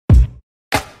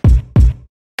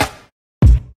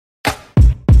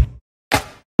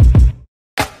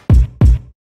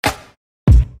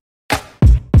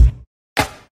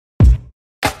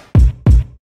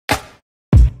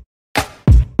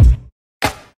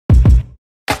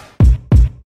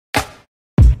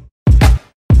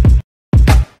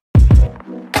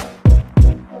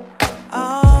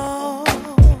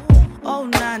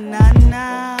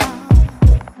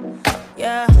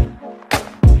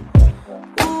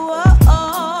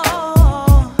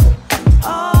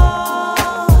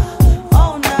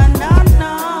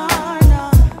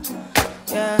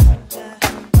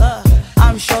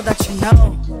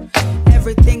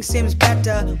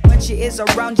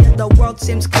around you, the world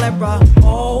seems clearer.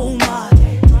 Oh my,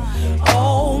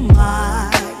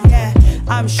 yeah,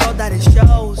 I'm sure that it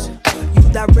shows. You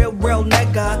that real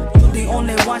nigga. You the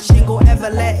only one she gon' ever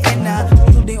let in her.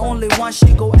 You the only one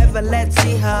she gon' ever let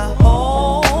see her.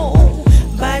 Oh,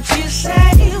 but you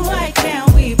say, why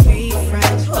can't we be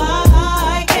friends?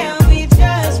 Why can't we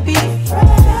just be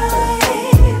friends?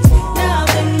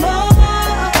 Nothing more.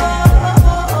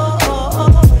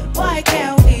 Why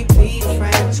can't we be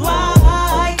friends?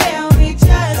 Why can't we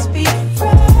just be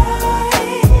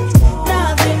friends?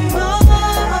 Nothing more.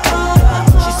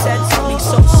 She said something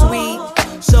so sweet,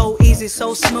 so easy,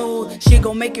 so smooth. She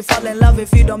gon' make you fall in love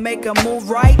if you don't make a move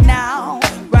right now.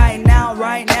 Right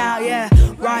now, yeah,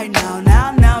 right now.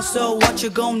 So what you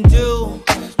gon' do?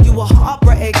 You a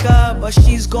heartbreaker, but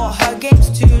she's got her games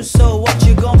too. So what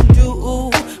you gon' do?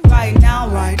 Right now,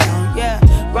 yeah,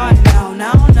 right now.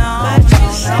 But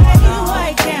you say,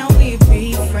 why can't we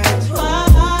be friends?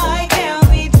 Why can't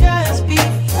we just be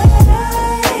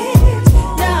friends?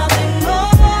 Nothing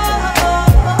more.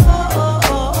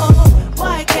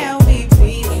 Why can't we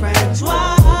be friends?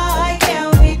 Why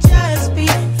can't we just be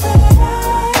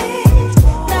friends?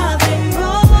 Nothing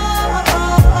more.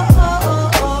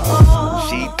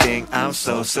 She think I'm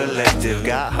so selective.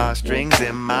 Got heartstrings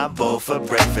in my bowl for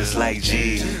breakfast. Like,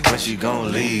 gee, when she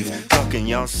gon' leave? Talking,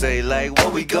 y'all say like,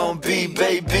 what we gon' be,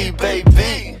 baby?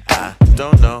 I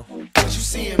don't know what you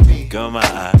see in me. Girl, my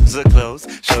eyes are closed.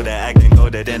 Show that acting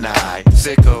colder than the eye.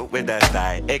 Sicko with that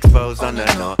thigh exposed on the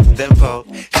northern pole.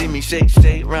 See me shake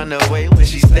round the way when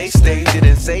she stay.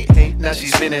 Didn't say hey, now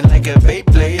she's spinning like a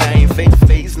Beyblade. I ain't fake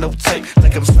face, no tape,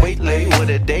 like I'm straight late. With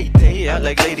a day out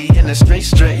like lady in a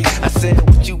straight. I said,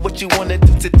 what you wanna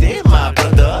do today, my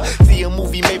brother? See a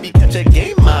movie, maybe catch a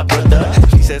game, my brother.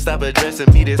 She said, stop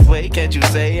addressing me this way. Can't you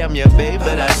say I'm your babe?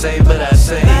 But I say. But you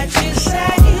say,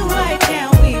 why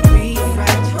can't we